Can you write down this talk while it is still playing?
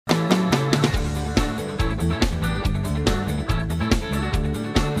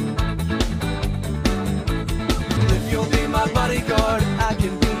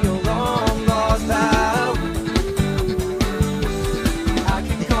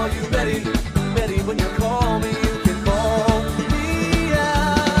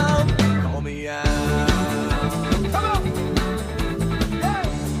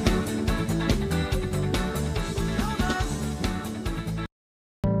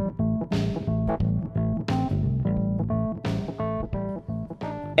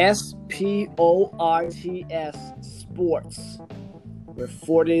S.P.O.R.T.S. Sports. We're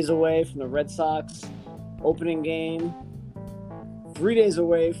 4 days away from the Red Sox opening game, 3 days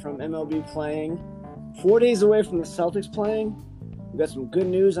away from MLB playing, 4 days away from the Celtics playing. We've got some good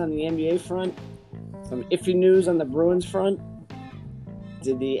news on the NBA front, some iffy news on the Bruins front.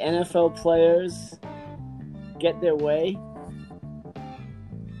 Did the NFL players get their way?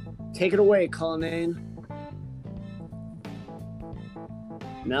 Take it away, Cullinane.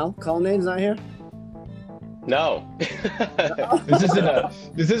 No? Cullinane's not here? No.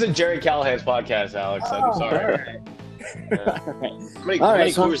 This isn't Jerry Callahan's podcast, Alex. I'm sorry. All right. Yeah. All right. How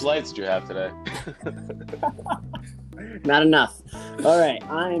many Coors Lights did you have today? Not enough. All right.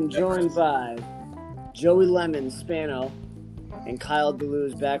 I am joined by Joey Lemon, Spano, and Kyle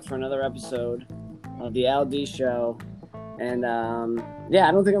DaLuz back for another episode of the Al D Show. And, I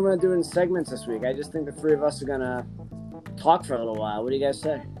don't think I'm going to do it in segments this week. I just think the three of us are going to talk for a little while. What do you guys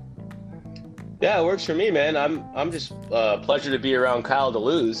say? Yeah, it works for me, man. I'm just pleasure to be around Kyle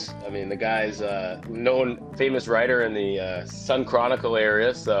DaLuz. I mean, the guy's known famous writer in the Sun Chronicle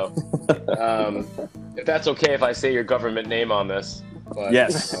area. So, if that's okay, if I say your government name on this. But,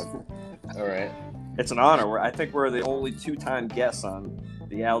 yes. All right. It's an honor. I think we're the only two-time guests on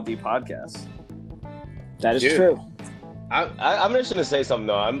the LD podcast. That is true. I'm just gonna say something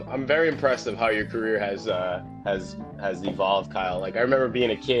though. I'm very impressed of how your career has evolved, Kyle. Like I remember being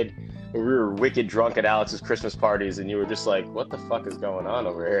a kid where we were wicked drunk at Alex's Christmas parties, and you were just like, "What the fuck is going on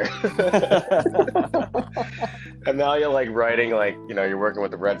over here?" And now you're like writing, like you're working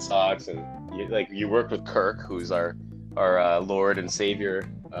with the Red Sox, and you work with Kirk, who's our Lord and Savior.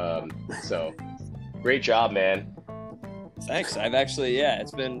 So great job, man. Thanks. I've actually,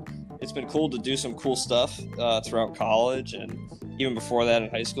 it's been cool to do some cool stuff throughout college and even before that in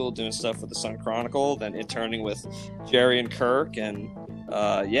high school, doing stuff with the Sun Chronicle, then interning with Jerry and Kirk, and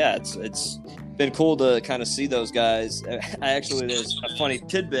it's been cool to kind of see those guys. There's a funny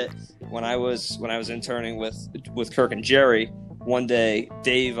tidbit when I was interning with Kirk and Jerry. One day,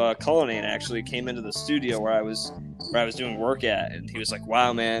 Dave Cullinane actually came into the studio where I was doing work at, and he was like,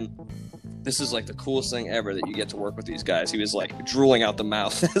 "Wow, man, this is like the coolest thing ever that you get to work with these guys." He was like drooling out the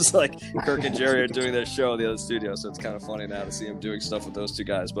mouth as like Kirk and Jerry are doing their show in the other studio. So it's kind of funny now to see him doing stuff with those two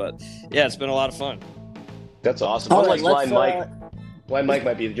guys. But yeah, it's been a lot of fun. That's awesome. Unlike Blind Mike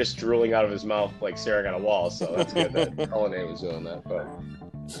might be just drooling out of his mouth, like staring at a wall. So that's good that Cullinane was doing that. But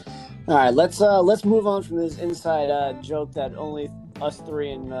all right, let's move on from this inside joke that only us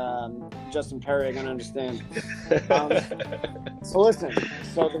three and Justin Perry are going to understand. So listen,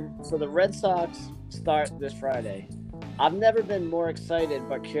 so the Red Sox start this Friday. I've never been more excited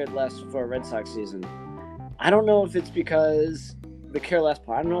but cared less for a Red Sox season. I don't know if it's because the care less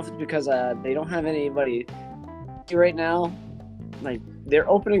part. I don't know if it's because they don't have anybody right now. Like their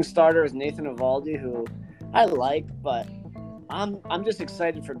opening starter is Nathan Eovaldi, who I like, but I'm just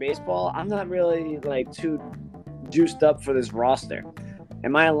excited for baseball. I'm not really like too juiced up for this roster.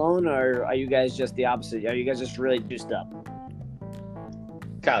 Am I alone, or are you guys just the opposite? Are you guys just really juiced up?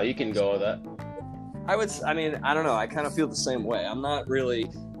 Kyle, you can go with that. I don't know. I kind of feel the same way. I'm not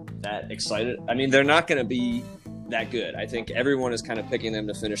really that excited. I mean, they're not going to be that good. I think everyone is kind of picking them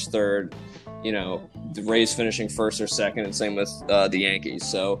to finish third. The Rays finishing first or second, and same with the Yankees.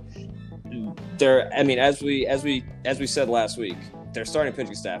 So as we said last week, their starting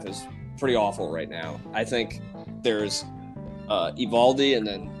pitching staff is pretty awful right now. I think there's Eovaldi and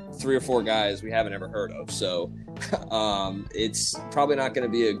then 3 or 4 guys we haven't ever heard of. So it's probably not going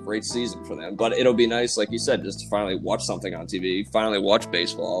to be a great season for them, but it'll be nice, like you said, just to finally watch something on TV, finally watch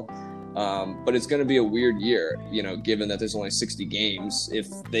baseball. But it's going to be a weird year, given that there's only 60 games. If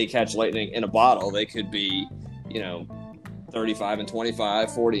they catch lightning in a bottle, they could be, 35-25,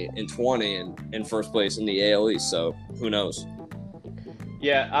 40-20 and in first place in the AL East. So who knows?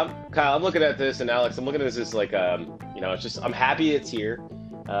 Yeah, Kyle, I'm looking at this, and Alex, I'm looking at this as like, it's just, I'm happy it's here.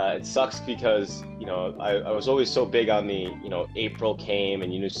 It sucks because, I was always so big on the, April came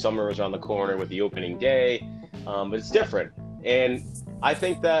and you knew summer was around the corner with the opening day, but it's different. And I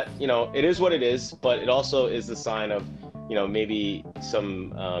think that, it is what it is, but it also is the sign of, maybe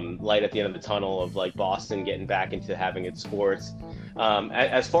some light at the end of the tunnel of like Boston getting back into having its sports.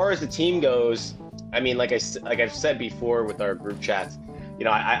 As far as the team goes, I mean, like I've said before with our group chats,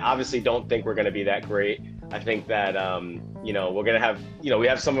 I obviously don't think we're going to be that great. I think that, we're going to have, we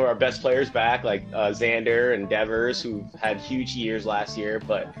have some of our best players back, like Xander and Devers, who've had huge years last year.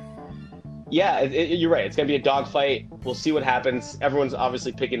 But yeah, you're right. It's going to be a dogfight. We'll see what happens. Everyone's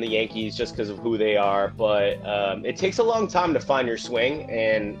obviously picking the Yankees just because of who they are. But it takes a long time to find your swing.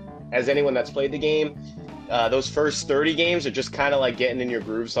 And as anyone that's played the game, those first 30 games are just kind of like getting in your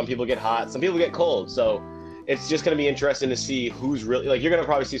groove. Some people get hot, some people get cold. So it's just going to be interesting to see who's really like. You're going to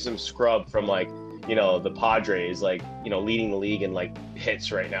probably see some scrub from like, the Padres, like, leading the league in like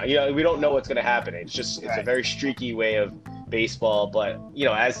hits right now. We don't know what's going to happen. It's a very streaky way of baseball. But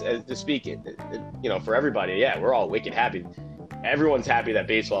as to speak it, for everybody, yeah, we're all wicked happy. Everyone's happy that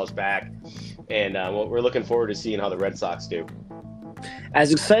baseball is back, and we're looking forward to seeing how the Red Sox do.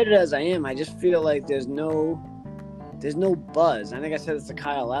 As excited as I am, I just feel like there's no buzz. I think I said this to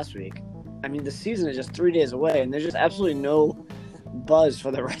Kyle last week. I mean, the season is just 3 days away, and there's just absolutely no buzz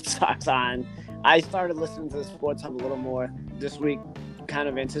for the Red Sox on. I started listening to the Sports Hub a little more this week, kind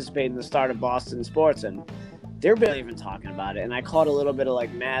of anticipating the start of Boston sports, and they're barely even talking about it. And I caught a little bit of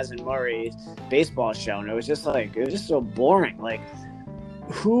like Maz and Murray's baseball show, and it was just so boring. Like,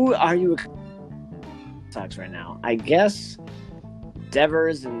 who are you Red Sox right now? I guess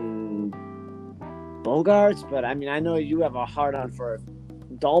Devers and Bogarts, but I mean, I know you have a hard-on for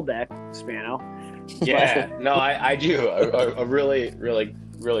Dahlbeck, Spano. Yeah, no, I do. A really, really,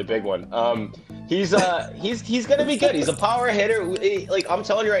 really big one. He's gonna be good. He's a power hitter. Like, I'm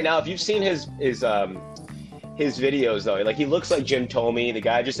telling you right now, if you've seen his videos though, like, he looks like Jim Thome. The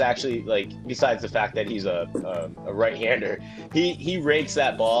guy just actually, like, besides the fact that he's a right-hander, he rakes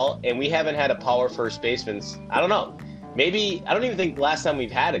that ball, and we haven't had a power first baseman. I don't know. Maybe, I don't even think last time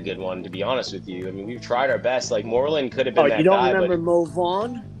we've had a good one, to be honest with you. I mean, we've tried our best. Like, Moreland could have been that guy. You don't remember Mo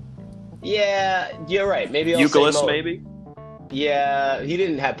Vaughn? Yeah, you're right. Maybe I'll Euclid, say Mo. maybe? Yeah, he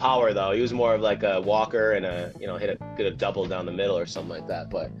didn't have power, though. He was more of like a walker and get a double down the middle or something like that.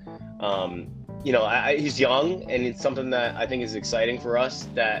 But, he's young, and it's something that I think is exciting for us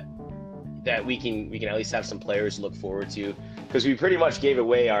that we can at least have some players to look forward to, because we pretty much gave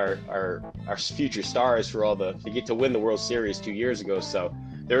away our future stars to get to win the World Series 2 years ago. So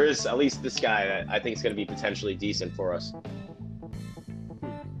there is at least this guy that I think is going to be potentially decent for us.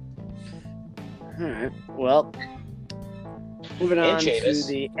 All right. Well, moving on Chavis.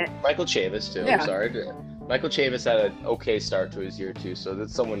 to the Michael Chavis too. Yeah. I'm sorry. Michael Chavis had an okay start to his year too, so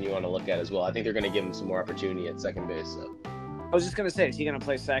that's someone you want to look at as well. I think they're going to give him some more opportunity at second base. So. I was just going to say, is he going to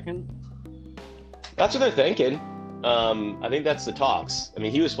play second? That's what they're thinking. I think that's the talks. I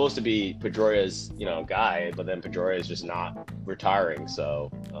mean, he was supposed to be Pedroia's, guy, but then Pedroia is just not retiring,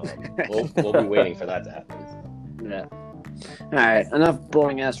 so we'll be waiting for that to happen. Yeah. All right, enough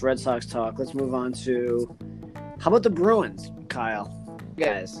boring-ass Red Sox talk. Let's move on to, how about the Bruins, Kyle?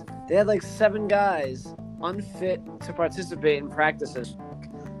 Guys, they had like 7 guys unfit to participate in practices.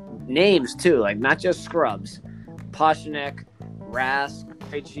 Names, too, like not just scrubs. Pasternak, Rask,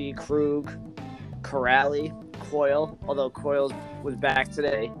 Krejci, Krug, Corrali, Coyle, although Coyle was back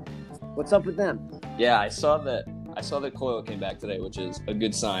today. What's up with them? Yeah, I saw that Coyle came back today, which is a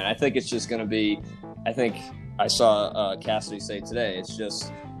good sign. I think it's just going to be, I think I saw Cassidy say today,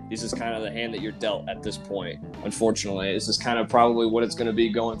 this is kind of the hand that you're dealt at this point. Unfortunately, this is kind of probably what it's going to be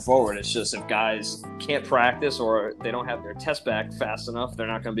going forward. It's just, if guys can't practice or they don't have their test back fast enough, they're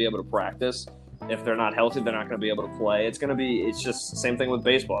not going to be able to practice. If they're not healthy, they're not going to be able to play. It's just the same thing with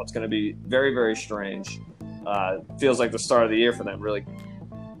baseball. It's going to be very, very strange. Feels like the start of the year for them, really.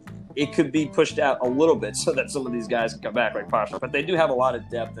 It could be pushed out a little bit so that some of these guys can come back like Pasternak. But they do have a lot of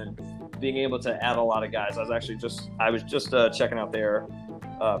depth, and being able to add a lot of guys. I was just checking out their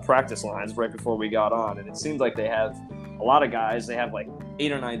practice lines right before we got on, and it seems like they have a lot of guys. They have like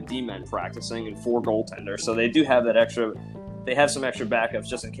 8 or 9 D-men practicing and 4 goaltenders. So they do have that extra. They have some extra backups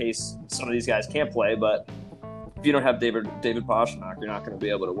just in case some of these guys can't play. But if you don't have David Pasternak, you're not going to be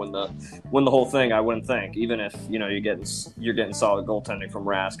able to win the whole thing. I wouldn't think, even if you're getting solid goaltending from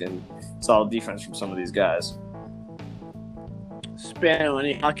Rask and solid defense from some of these guys. Spano,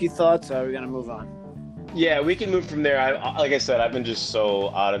 any hockey thoughts? Or are we going to move on? Yeah, we can move from there. Like I said, I've been just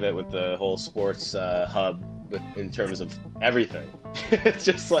so out of it with the whole sports hub in terms of everything. It's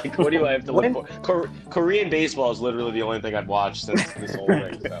just like, what do I have to look for? Korean baseball is literally the only thing I've watched since this whole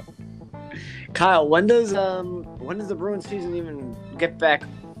thing. So. Kyle, when does the Bruins season even get back?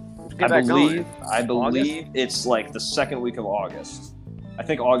 I believe it's like the second week of August. I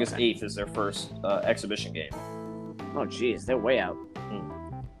think August 8th is their first exhibition game. Oh, geez, they're way out.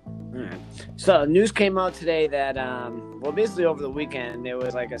 All right. So news came out today that, basically over the weekend, there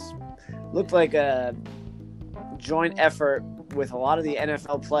was looked like a joint effort with a lot of the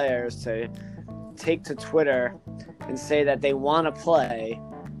NFL players to take to Twitter and say that they want to play,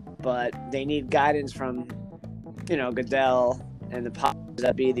 but they need guidance from, Goodell and the powers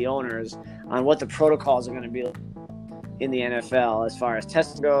that be, the owners, on what the protocols are going to be in the NFL as far as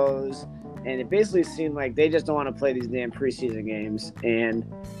testing goes. And it basically seemed like they just don't want to play these damn preseason games. And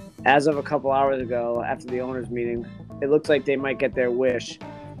as of a couple hours ago, after the owners' meeting, it looks like they might get their wish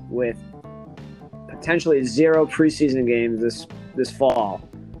with potentially 0 preseason games this fall.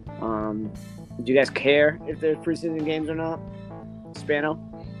 Do you guys care if there's preseason games or not, Spano?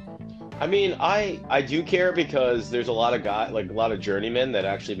 I mean, I do care because there's a lot of a lot of journeymen that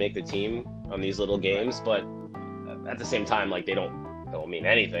actually make the team on these little games, but at the same time, like they don't mean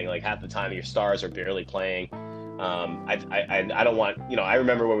anything. Like half the time, your stars are barely playing. I don't want, I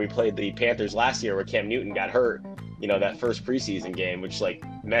remember when we played the Panthers last year where Cam Newton got hurt, that first preseason game, which like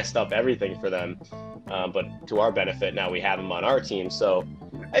messed up everything for them. But to our benefit, now we have him on our team. So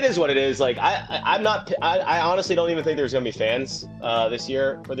it is what it is. Like I honestly don't even think there's going to be fans this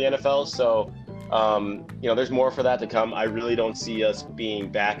year for the NFL. So, there's more for that to come. I really don't see us being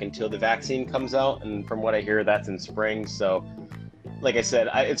back until the vaccine comes out. And from what I hear, that's in spring. So like I said,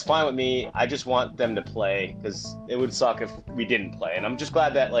 it's fine with me. I just want them to play because it would suck if we didn't play. And I'm just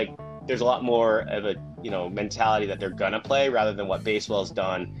glad that like there's a lot more of a, mentality that they're going to play rather than what baseball's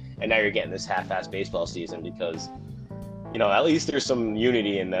done. And now you're getting this half-assed baseball season because, at least there's some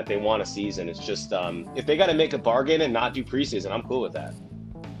unity in that they want a season. It's just if they got to make a bargain and not do preseason, I'm cool with that.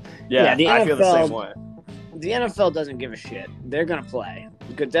 Yeah, the I NFL, feel the same way. The NFL doesn't give a shit. They're going to play.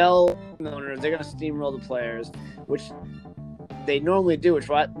 Goodell, the owners, they're going to steamroll the players, which they normally do,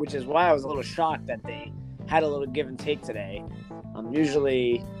 which is why I was a little shocked that they had a little give and take today.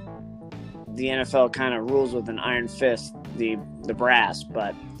 Usually the NFL kind of rules with an iron fist, the brass,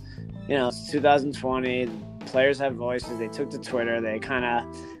 but it's 2020. Players have voices. They took to Twitter. They kind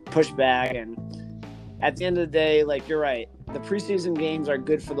of pushed back, and at the end of the day, like you're right, the preseason games are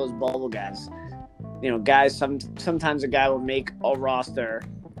good for those bubble guys. Guys. Sometimes a guy will make a roster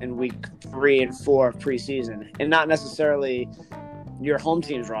in week 3 and 4 of preseason, and not necessarily your home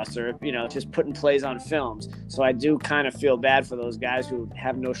team's roster. Just putting plays on films. So I do kind of feel bad for those guys who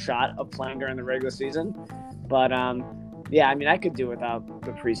have no shot of playing during the regular season. But yeah, I mean, I could do without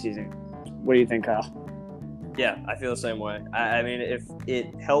the preseason. What do you think, Kyle? Yeah, I feel the same way. I mean, if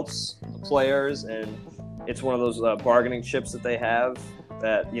it helps the players and it's one of those bargaining chips that they have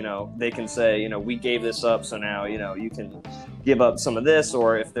that, they can say, we gave this up, so now, you can give up some of this,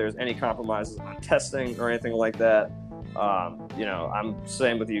 or if there's any compromises on testing or anything like that, I'm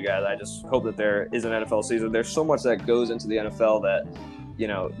same with you guys. I just hope that there is an NFL season. There's so much that goes into the NFL that,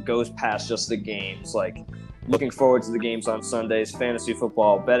 goes past just the games, like looking forward to the games on Sundays, fantasy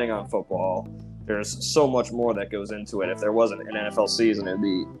football, betting on football. There's so much more that goes into it. If there wasn't an NFL season, it'd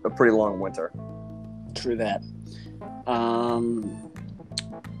be a pretty long winter. True that.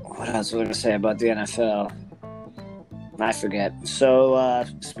 What else was I going to say about the NFL? I forget. So,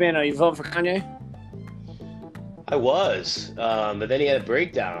 Spano, you vote for Kanye? I was, but then he had a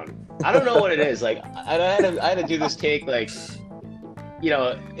breakdown. I don't know what it is. Like, I had to do this take, like,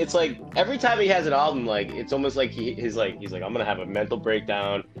 it's like every time he has an album, like it's almost like he's like I'm gonna have a mental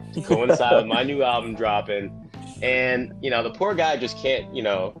breakdown to coincide with my new album dropping, and the poor guy just can't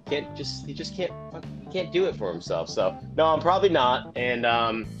do it for himself. So no, I'm probably not, and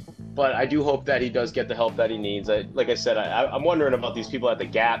but I do hope that he does get the help that he needs. Like I said, I'm wondering about these people at the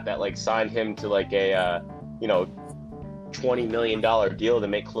Gap that like signed him to like a $20 million deal to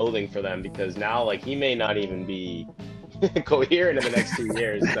make clothing for them, because now like he may not even be coherent in the next 2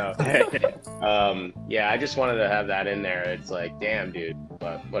 years. So yeah, I just wanted to have that in there. It's like, damn, dude,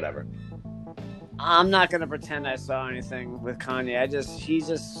 but whatever. I'm not gonna pretend I saw anything with Kanye. He's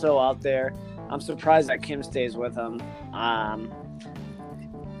just so out there. I'm surprised that Kim stays with him.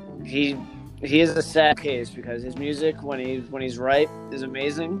 He is a sad case because his music when he's right is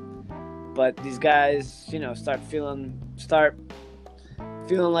amazing, but these guys, start feeling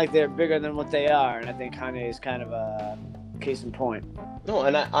like they're bigger than what they are, and I think Kanye is kind of a case in point. No,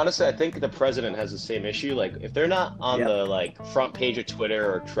 and honestly, I think the president has the same issue. Like, if they're not on the like front page of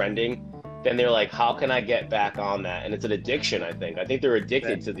Twitter or trending, then they're like, how can I get back on that? And it's an addiction. I think they're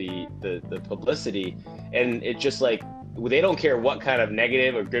addicted to the publicity, and it just like they don't care what kind of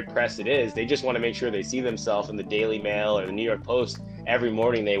negative or good press it is. They just want to make sure they see themselves in the Daily Mail or the New York Post every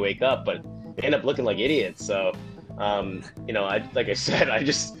morning they wake up, but they end up looking like idiots. So. Like I said, I'm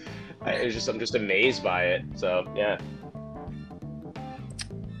just amazed by it. So yeah.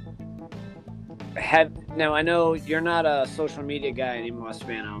 Now I know you're not a social media guy anymore,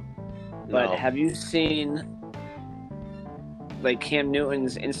 Spano, but No. Have you seen like Cam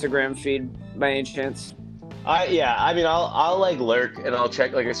Newton's Instagram feed by any chance? I'll like lurk and I'll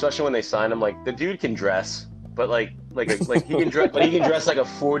check, like, especially when they sign him. Like, the dude can dress, but like he can dress, but he can dress like a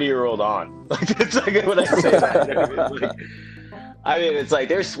 40-year-old on. Like, it's like when I say that. It's like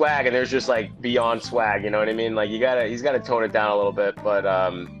there's swag and there's just like beyond swag. You know what I mean? Like he's got to tone it down a little bit. But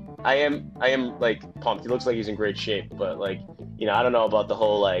am like pumped. He looks like he's in great shape, but like, I don't know about the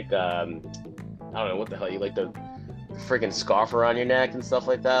whole like, I don't know what the hell you like the freaking scarf around your neck and stuff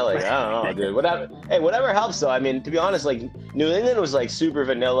like that. Like, I don't know, dude. Whatever helps though. I mean, to be honest, like New England was like super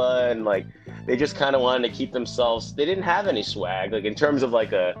vanilla and like they just kind of wanted to keep themselves. They didn't have any swag, like in terms of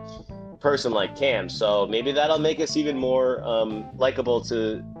like a person like Cam. So maybe that'll make us even more likable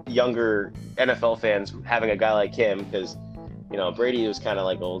to younger NFL fans having a guy like him, because Brady was kind of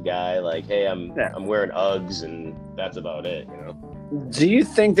like old guy, like, hey, I'm wearing Uggs and that's about it. Do you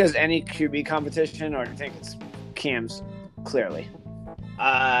think there's any QB competition, or do you think it's Cam's clearly?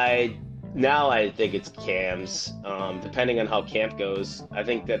 I think it's Cam's. Depending on how camp goes, I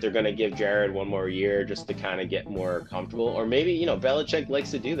think that they're going to give Jared one more year just to kind of get more comfortable. Or maybe, Belichick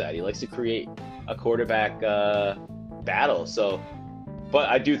likes to do that. He likes to create a quarterback battle. So, but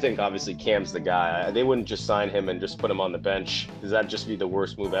I do think obviously Cam's the guy. They wouldn't just sign him and just put him on the bench, because that'd just be the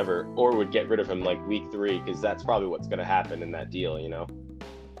worst move ever. Or would get rid of him like week 3, because that's probably what's going to happen in that deal,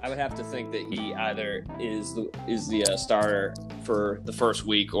 I would have to think that he either is the starter for the first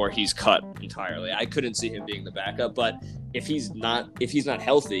week, or he's cut entirely. I couldn't see him being the backup, but if he's not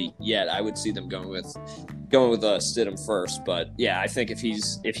healthy yet, I would see them going with Stidham first. But yeah, I think if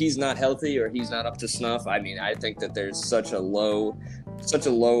he's not healthy or he's not up to snuff, I mean, I think that there's such a low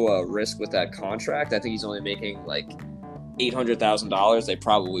risk with that contract. I think he's only making like $800,000. They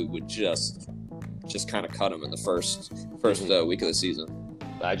probably would just kind of cut him in the first week of the season.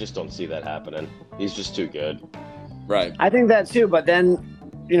 I just don't see that happening. He's just too good. Right. I think that too, but then,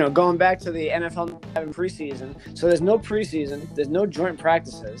 going back to the NFL having preseason, so there's no preseason, there's no joint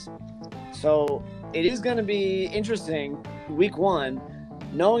practices. So it is going to be interesting week 1,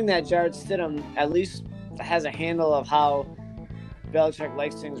 knowing that Jared Stidham at least has a handle of how Belichick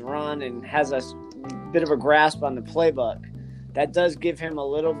likes things run and has a bit of a grasp on the playbook. That does give him a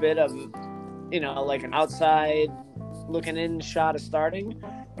little bit of, like an outside looking in shot of starting.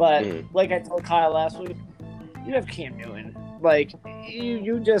 But like I told Kyle last week, you have Cam Newton. Like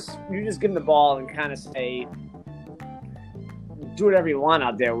you just give him the ball and kind of say, do whatever you want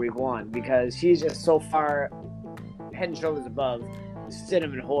out there week 1, because he's just so far head and shoulders above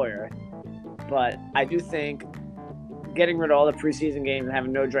Stidham and Hoyer. But I do think getting rid of all the preseason games and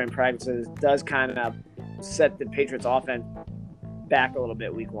having no joint practices does kind of set the Patriots offense back a little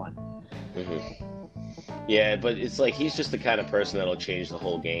bit week 1. Mm-hmm. Yeah, but it's like he's just the kind of person that'll change the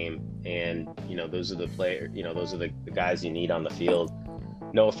whole game, and those are the players. Those are the guys you need on the field.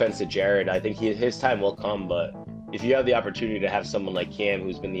 No offense to Jared, I think his time will come, but if you have the opportunity to have someone like Cam,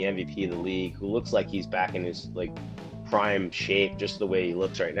 who's been the MVP of the league, who looks like he's back in his like prime shape, just the way he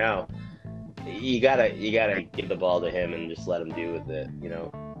looks right now, you gotta give the ball to him and just let him do with it.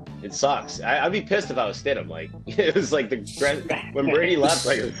 It sucks. I'd be pissed if I was Stidham. Like it was like when Brady left,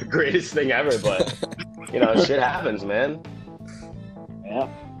 like it was the greatest thing ever. But shit happens, man. Yeah.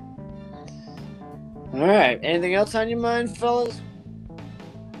 All right. Anything else on your mind, fellas?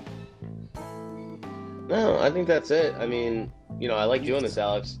 No, I think that's it. I mean, I like doing this,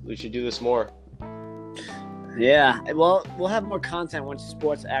 Alex. We should do this more. Yeah. Well, we'll have more content once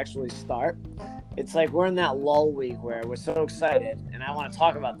sports actually start. It's like we're in that lull week where we're so excited and I want to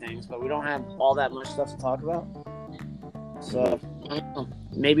talk about things, but we don't have all that much stuff to talk about. So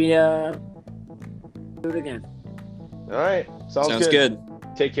maybe do it again. All right. Sounds good.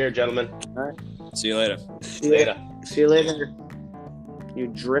 Take care, gentlemen. All right. See you later. See you later. You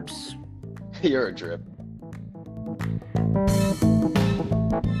drips. You're a drip.